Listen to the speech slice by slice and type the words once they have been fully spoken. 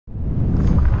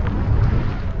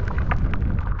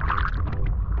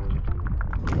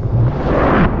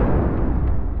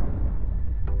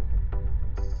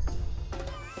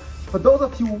those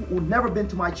of you who've never been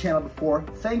to my channel before,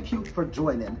 thank you for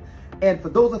joining. And for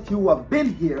those of you who have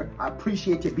been here, I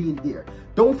appreciate you being here.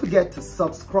 Don't forget to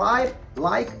subscribe,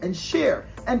 like, and share,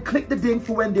 and click the ding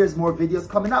for when there's more videos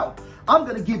coming out. I'm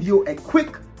gonna give you a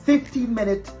quick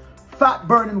 15-minute fat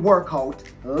burning workout.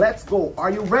 Let's go.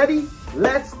 Are you ready?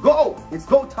 Let's go. It's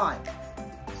go time.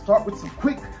 Start with some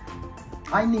quick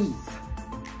high knees.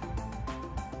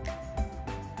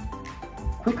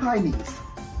 Quick high knees.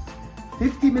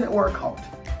 15-minute workout.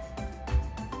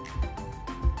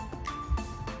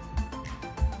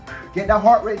 Get that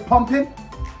heart rate pumping.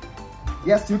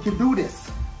 Yes, you can do this.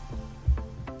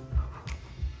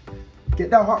 Get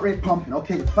that heart rate pumping.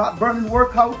 Okay, fat burning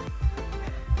workout.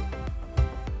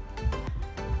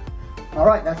 All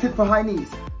right, that's it for high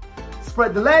knees.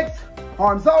 Spread the legs,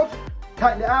 arms out,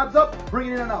 tighten the abs up, bring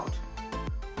it in and out.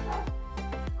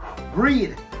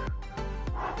 Breathe.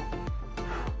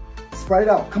 Spread it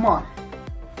out, come on.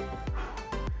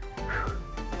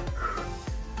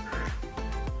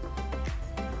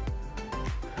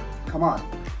 Come on.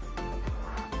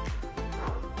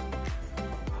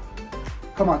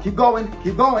 Come on, keep going,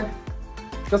 keep going.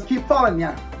 Just keep following me.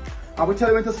 I will tell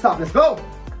you when to stop. Let's go.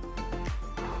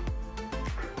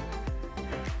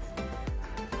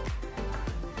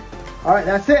 All right,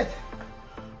 that's it.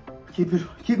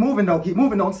 Keep moving though, keep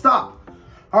moving, don't stop.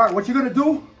 All right, what you're gonna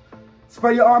do,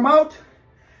 spread your arm out,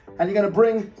 and you're gonna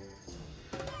bring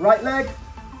right leg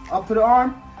up to the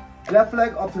arm, left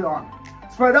leg up to the arm.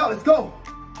 Spread it out, let's go.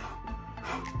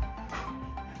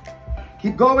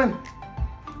 Keep going.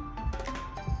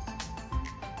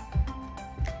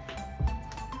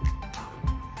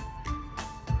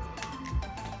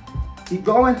 Keep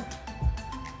going.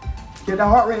 Get the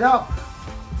heart rate up.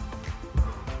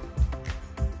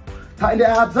 Tighten the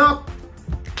abs up.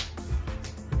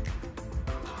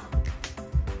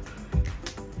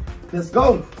 Let's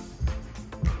go.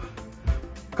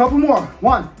 Couple more.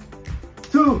 1,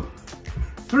 2,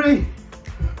 3,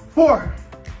 4.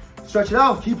 Stretch it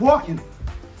out. Keep walking.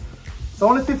 It's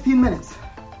only 15 minutes.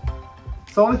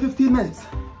 It's only 15 minutes.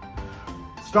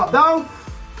 Drop down.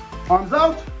 Arms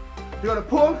out. You're gonna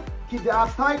pull. Keep the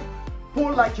abs tight.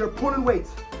 Pull like you're pulling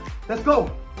weights. Let's go.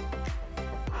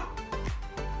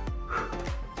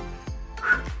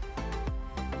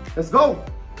 Let's go.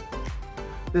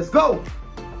 Let's go.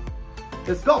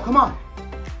 Let's go. Come on.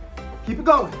 Keep it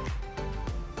going.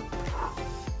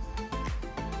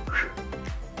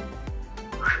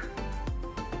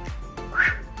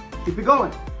 Keep it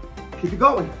going. Keep it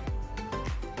going.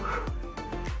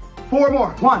 4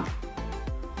 more. 1,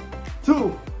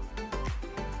 2,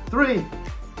 3,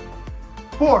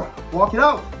 4. Walk it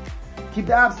out. Keep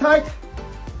the abs tight.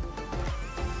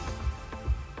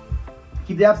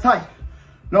 Keep the abs tight.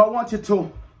 Now I want you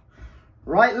to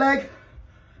right leg,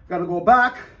 gotta go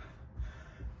back,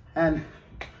 and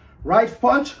right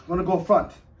punch, gonna go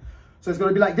front. So it's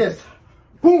gonna be like this.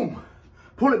 Boom,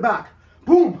 pull it back.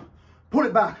 Boom, pull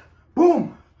it back.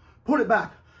 Boom, pull it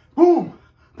back. Boom,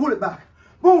 pull it back.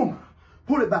 Boom,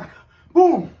 pull it back.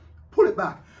 Boom, pull it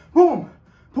back. Boom,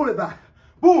 pull it back.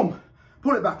 Boom,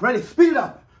 pull it back. Ready? Speed it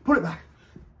up. Pull it back.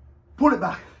 Pull it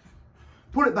back.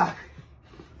 Pull it back.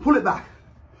 Pull it back.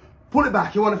 Pull it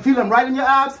back. You want to feel them right in your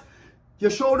abs,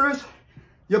 your shoulders,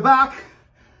 your back,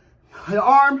 your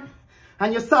arm,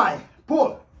 and your side.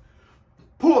 Pull,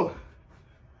 pull,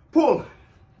 pull,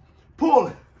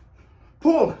 pull,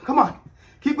 pull. Come on.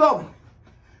 Keep going.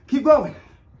 Keep going.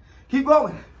 Keep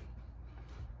going.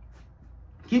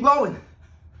 Keep going.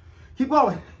 Keep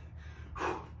going.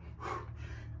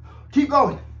 Keep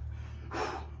going.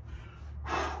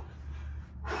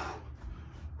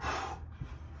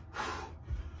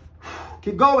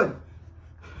 Keep going.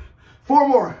 4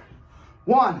 more.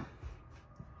 1,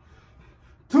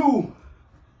 2,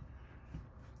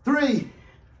 3,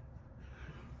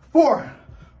 4.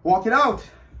 Walk it out.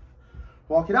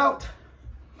 Walk it out.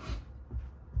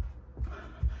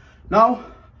 Now,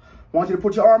 I want you to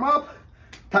put your arm up,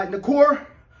 tighten the core,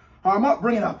 arm up,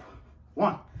 bring it up.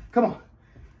 1. Come on.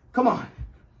 Come on.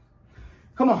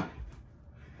 Come on.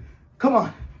 Come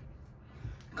on.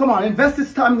 Come on, invest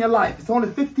this time in your life. It's only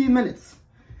 15 minutes.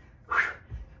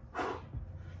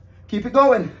 Keep it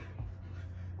going.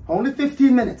 Only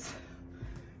 15 minutes.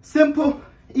 Simple,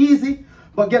 easy,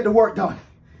 but get the work done.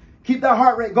 Keep that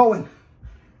heart rate going.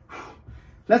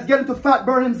 Let's get into fat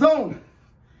burning zone.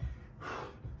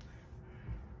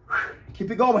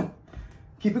 Keep it going.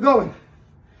 Keep it going.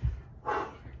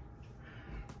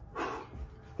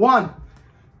 1,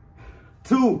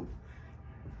 2,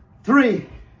 3,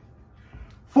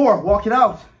 4. Walk it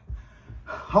out.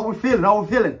 How we feeling? How we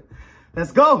feeling?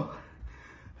 Let's go.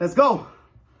 Let's go.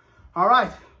 All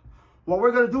right. What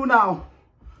we're gonna do now,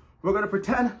 we're gonna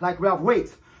pretend like we have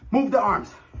weights. Move the arms.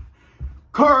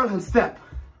 Curl and step.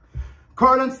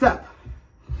 Curl and step.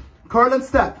 Curl and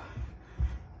step.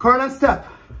 Curl and step.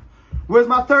 Where's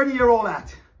my 30-year-old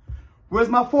at? Where's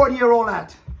my 40-year-old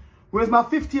at? Where's my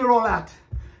 50-year-old at?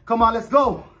 Come on, let's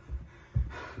go.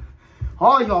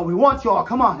 All y'all, we want y'all.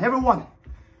 Come on, everyone.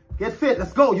 Get fit,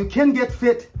 let's go. You can get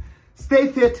fit.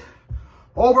 Stay fit.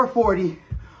 Over 40,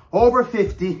 over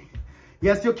 50.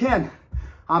 Yes, you can.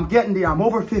 I'm getting there, I'm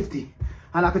over 50.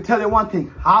 And I can tell you one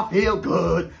thing, I feel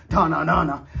good.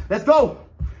 Da-na-na-na. Let's go.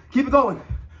 Keep it going.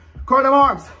 Curl them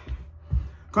arms.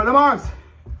 Curl them arms.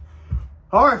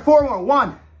 All right, 4 more.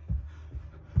 1,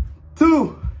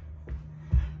 2,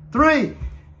 3,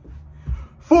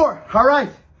 4. All right.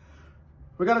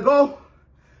 We're gonna go.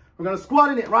 We're gonna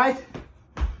squat in it, right?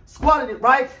 Squat in it,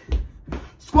 right?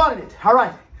 Squat in it. All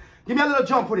right. Give me a little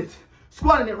jump with it.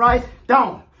 Squat in it, right?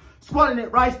 Down. Squat in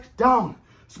it, right? Down.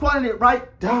 Squat in it,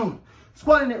 right? Down.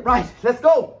 Squat in it, right? Let's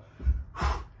go.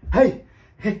 Hey,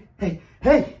 hey, hey,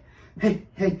 hey, hey,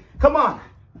 hey. Come on.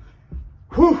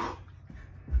 Whew.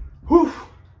 Whew.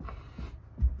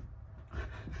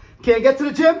 Can't get to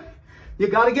the gym? You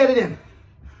gotta get it in.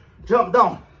 Jump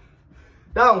down.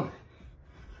 Down.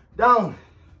 Down.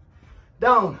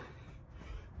 Down.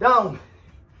 Down.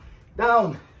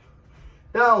 Down.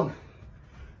 Down.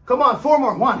 Come on, 4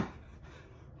 more. 1,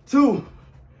 2,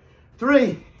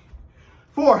 3,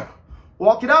 4.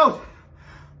 Walk it out.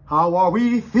 How are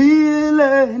we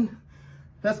feeling?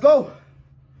 Let's go.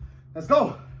 Let's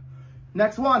go.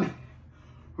 Next one.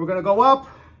 We're gonna go up.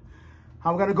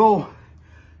 I'm gonna go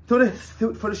to the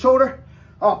for the shoulder.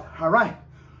 Up. All right.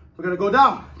 We're gonna go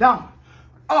down. Down.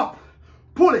 Up.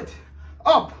 Pull it.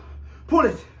 Up. Pull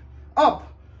it. Up.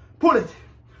 Pull it.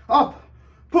 Up.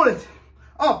 Pull it.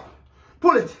 Up.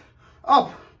 Pull it.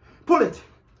 Up. Pull it.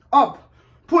 Up.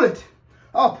 Pull it.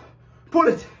 Up. Pull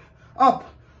it. Up.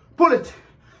 Pull it.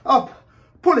 Up.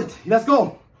 Pull it. Let's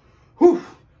go.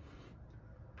 Oof.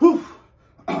 Oof.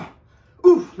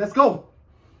 Oof. Let's go.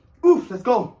 Oof. Let's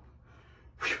go.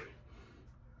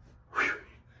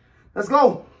 Let's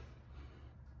go.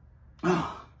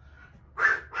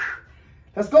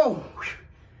 Let's go.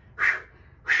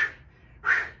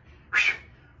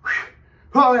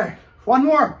 All right. 1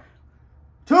 more.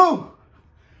 2,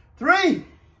 3,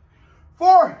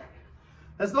 4.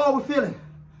 Let's go. We're feeling.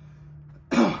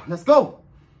 Let's go.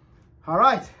 All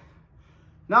right.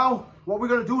 Now, what we're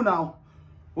going to do now,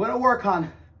 we're going to work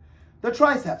on the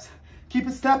triceps. Keep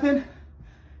it stepping.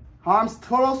 Arms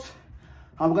close.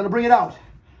 And we're going to bring it out.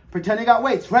 Pretend you got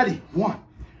weights. Ready? 1.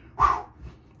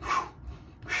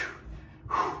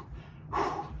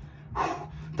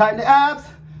 Tighten the abs.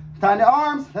 Tighten the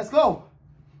arms. Let's go.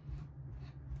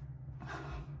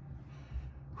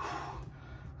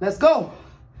 Let's go.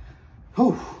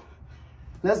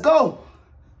 Let's go.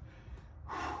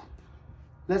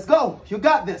 Let's go. You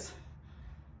got this.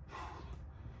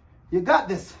 You got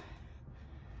this.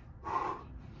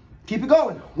 Keep it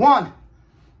going. 1,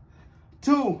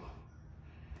 2,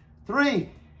 3,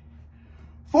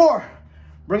 4.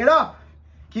 Bring it up.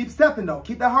 Keep stepping though.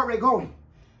 Keep that heart rate going.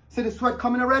 See the sweat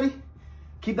coming already?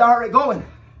 Keep that heart rate going.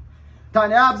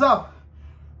 Tighten the abs up.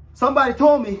 Somebody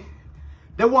told me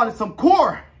they wanted some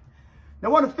core. They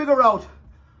want to figure out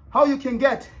how you can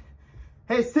get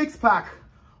a 6-pack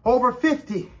over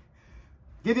 50.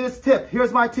 Give you this tip.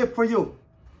 Here's my tip for you.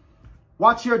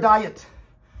 Watch your diet.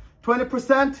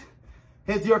 20%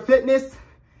 is your fitness.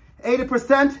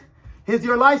 80% is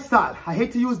your lifestyle. I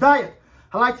hate to use diet.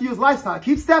 I like to use lifestyle.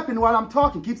 Keep stepping while I'm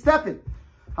talking. Keep stepping.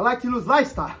 I like to use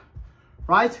lifestyle.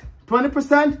 Right?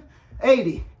 20%,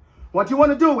 80. What you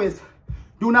want to do is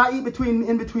do not eat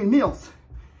in between meals.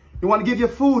 You want to give your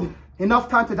food enough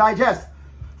time to digest.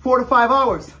 4 to 5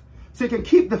 hours. So you can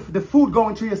keep the food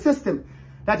going through your system.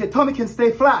 That your tummy can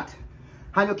stay flat.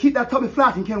 And you'll keep that tummy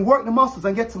flat. You can work the muscles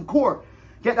and get some core.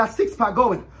 Get that 6-pack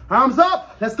going. Arms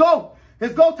up. Let's go.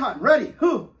 It's go time. Ready.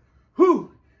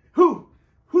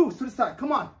 To the side.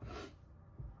 Come on.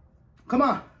 Come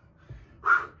on.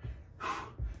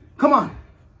 Come on.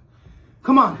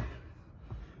 Come on.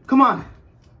 Come on.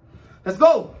 Let's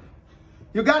go.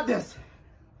 You got this.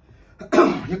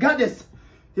 You got this.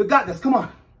 You got this. Come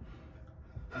on.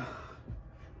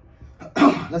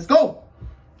 Let's go.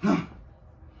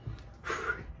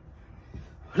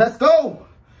 Let's go.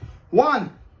 1,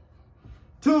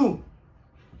 2,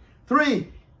 3,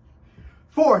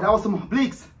 4. That was some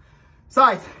obliques.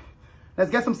 Sides.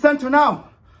 Let's get some center now.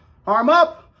 Arm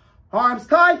up. Arms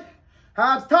tight.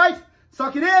 Abs tight.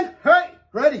 Suck it in. Hey.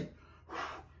 Ready.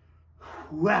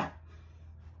 Wah.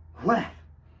 Wah.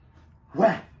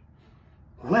 Wah.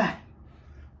 Wah.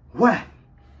 Wah.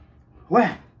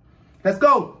 Wah. Let's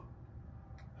go.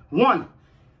 1,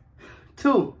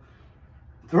 2,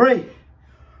 3,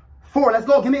 4. Let's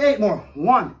go. Give me 8 more.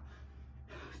 1,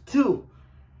 2,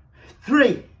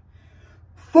 3,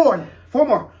 4. 4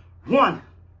 more. 1,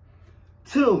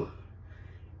 2,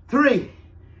 3,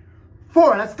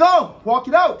 4. Let's go. Walk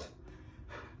it out.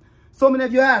 So many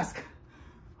of you ask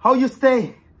how you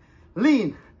stay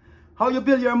lean, how you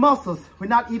build your muscles with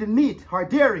not eating meat or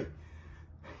dairy.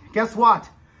 Guess what?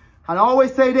 And I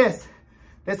always say this.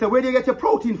 They say, where do you get your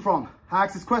protein from? I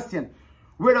ask this question.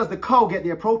 Where does the cow get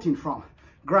their protein from?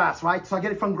 Grass, right? So I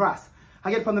get it from grass. I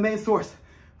get it from the main source.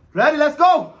 Ready? Let's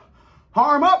go.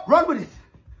 Arm up. Run with it.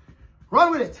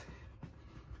 Run with it.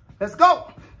 Let's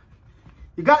go.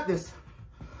 You got this.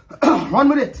 Run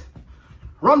with it.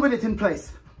 Run with it in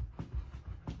place.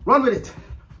 Run with it.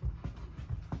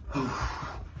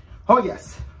 Oh,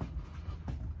 yes.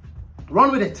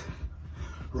 Run with it.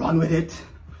 Run with it.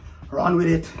 Run with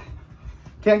it.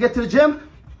 Can't get to the gym?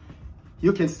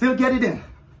 You can still get it in.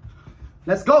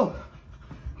 Let's go.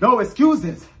 No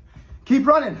excuses. Keep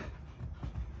running.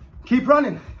 Keep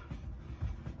running.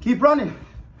 Keep running.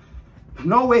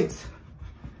 No weights.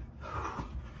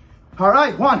 All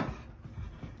right. 1,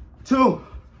 2,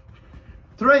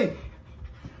 3,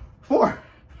 4.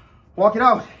 Walk it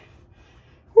out.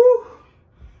 Woo.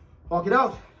 Walk it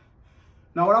out.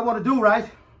 Now what I want to do, right?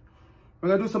 We're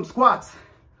going to do some squats.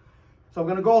 So I'm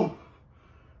going to go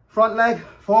front leg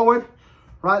forward,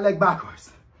 right leg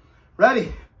backwards.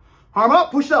 Ready? Arm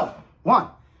up, push up. 1,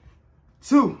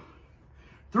 2,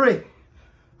 3,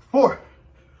 4.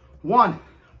 1,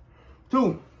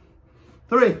 2,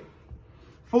 3,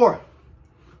 4.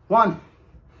 1,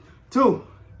 2,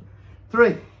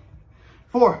 3,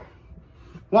 4.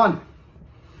 1,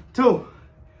 2,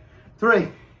 3,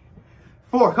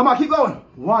 4. Come on, keep going.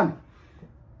 1,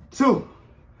 2,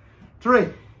 3,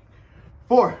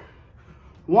 4.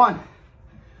 1,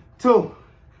 2,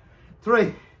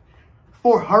 3,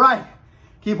 4. All right,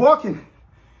 keep walking.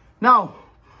 Now,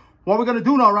 what we're gonna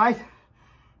do now, right?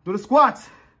 Do the squats.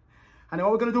 And then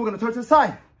what we're gonna do, we're gonna turn to the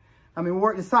side. I mean, we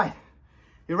work this side.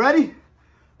 You ready?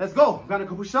 Let's go. I'm gonna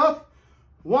push out.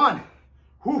 1,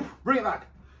 whoo, bring it back.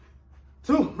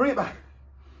 2, bring it back.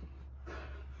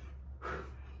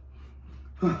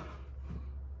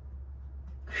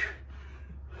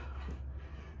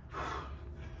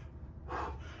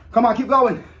 Come on, keep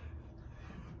going.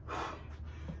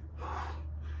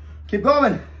 Keep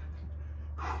going.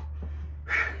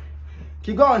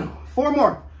 Keep going. 4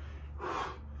 more.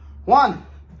 1,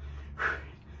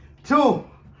 2,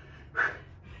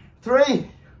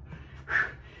 3,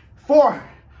 4.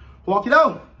 Walk it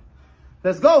out.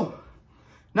 Let's go.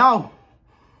 Now,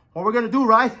 what we're going to do,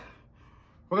 right?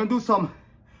 We're going to do some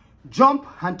jump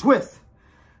and twist.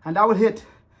 And that will hit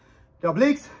the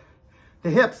obliques, the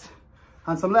hips,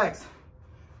 and some legs.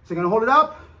 So you're going to hold it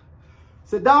up.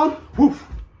 Sit down. Woof.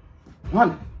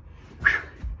 1.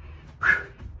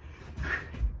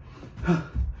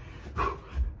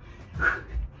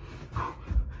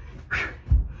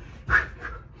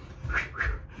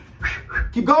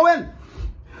 Keep going.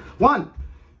 1,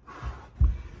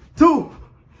 2,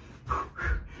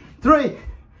 3,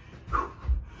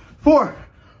 4.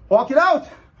 Walk it out.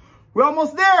 We're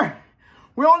almost there.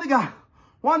 We only got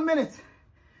 1 minute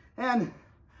and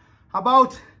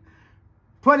about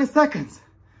 20 seconds.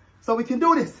 So we can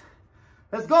do this.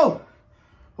 Let's go.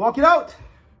 Walk it out.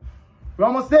 We're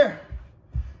almost there.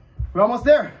 We're almost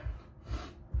there.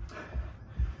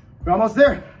 We're almost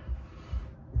there.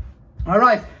 All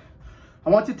right. I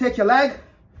want you to take your leg,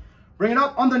 bring it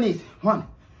up underneath. 1,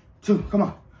 2, come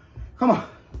on. Come on.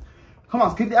 Come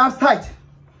on, keep the abs tight.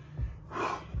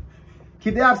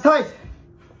 Keep the abs tight.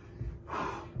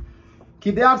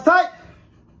 Keep the abs tight.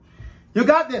 You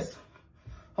got this.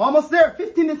 Almost there.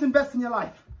 15 minutes invest in your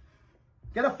life.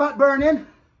 Get a fat burn in.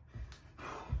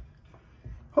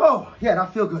 Oh, yeah,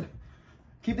 that feel good.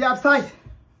 Keep the abs tight.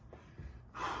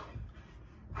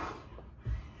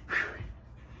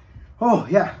 Oh,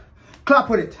 yeah. Clap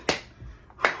with it.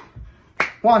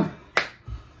 1,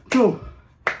 2,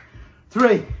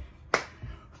 3,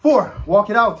 4. Walk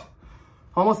it out.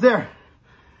 Almost there.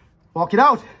 Walk it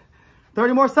out.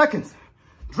 30 more seconds.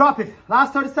 Drop it.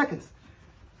 Last 30 seconds.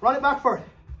 Run it back for it.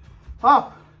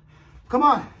 Up. Come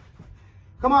on.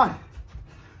 Come on.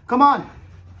 Come on.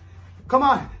 Come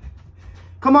on.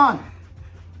 Come on.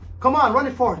 Come on. Run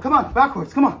it forward. Come on.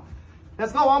 Backwards. Come on.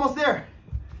 Let's go. Almost there.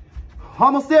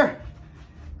 Almost there.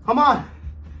 Come on.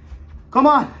 Come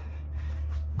on.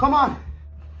 Come on.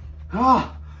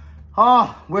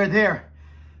 Ah, we're there.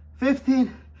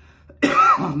 15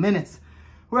 minutes.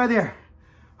 We're there.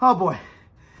 Oh boy.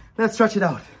 Let's stretch it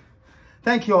out.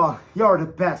 Thank you all. You are the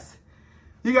best.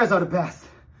 You guys are the best.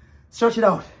 Stretch it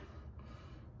out.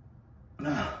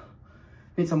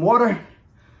 Need some water,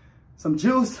 some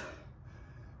juice.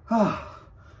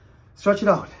 Stretch it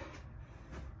out.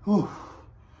 Ooh.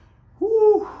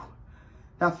 Ooh.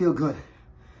 That feel good.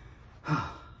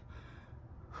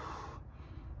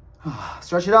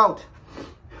 Stretch it out.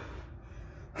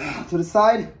 To the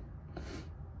side.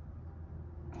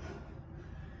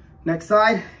 Next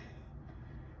side.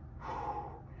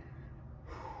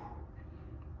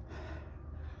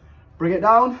 Bring it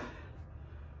down.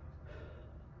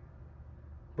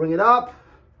 Bring it up.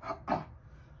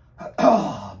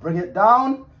 Bring it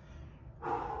down.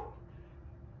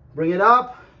 Bring it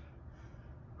up.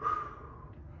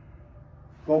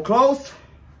 Go close.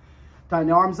 Tighten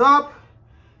the arms up.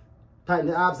 Tighten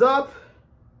the abs up.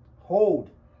 Hold.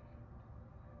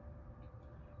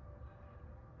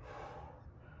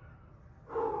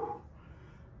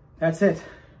 That's it.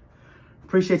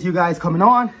 Appreciate you guys coming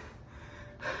on.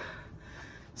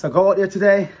 So go out there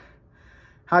today.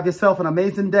 Have yourself an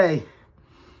amazing day.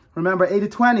 Remember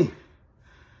 80-20.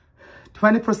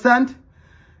 20%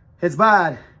 is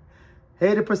bad.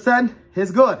 80%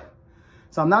 is good.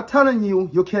 So I'm not telling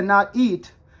you you cannot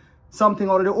eat something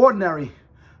out of the ordinary,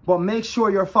 but make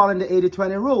sure you're following the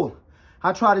 80-20 rule.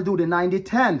 I try to do the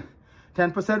 90-10.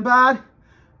 10% bad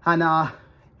and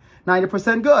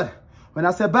 90% good. When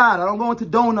I say bad, I don't go into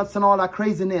donuts and all that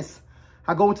craziness.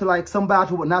 I go into like some bad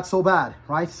food, but not so bad,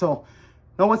 right? So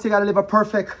no one say you gotta live a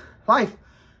perfect life,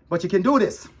 but you can do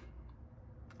this.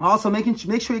 Also, make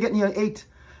sure you're getting your 8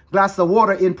 glasses of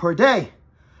water in per day,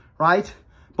 right?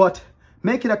 But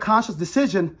make it a conscious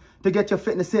decision to get your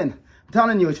fitness in. I'm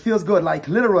telling you, it feels good. Like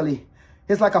literally,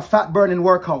 it's like a fat burning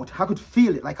workout. I could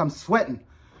feel it, like I'm sweating,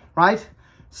 right?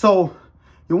 So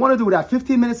you want to do that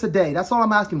 15 minutes a day. That's all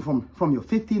I'm asking from you,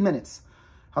 15 minutes,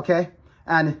 okay?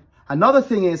 And another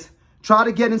thing is, try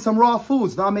to get in some raw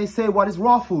foods. Now I may say, what is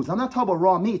raw foods? I'm not talking about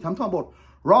raw meat. I'm talking about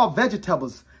raw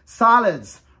vegetables,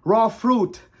 salads, raw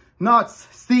fruit, nuts,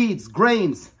 seeds,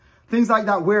 grains, things like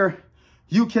that, where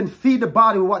you can feed the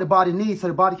body with what the body needs so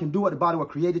the body can do what the body was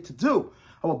created to do.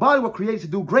 Our body was created to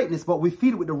do greatness, but we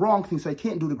feed it with the wrong thing so it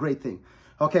can't do the great thing.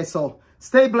 Okay, so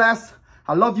stay blessed.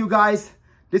 I love you guys.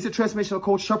 This is Transformational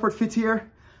Coach Shepherd Fit here.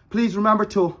 Please remember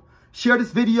to share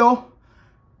this video,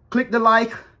 click the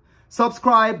like,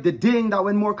 subscribe, the ding, that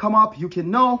when more come up, you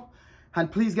can know. And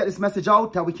please get this message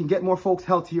out that we can get more folks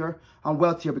healthier and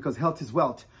wealthier, because health is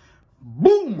wealth.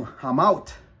 Boom, I'm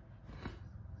out.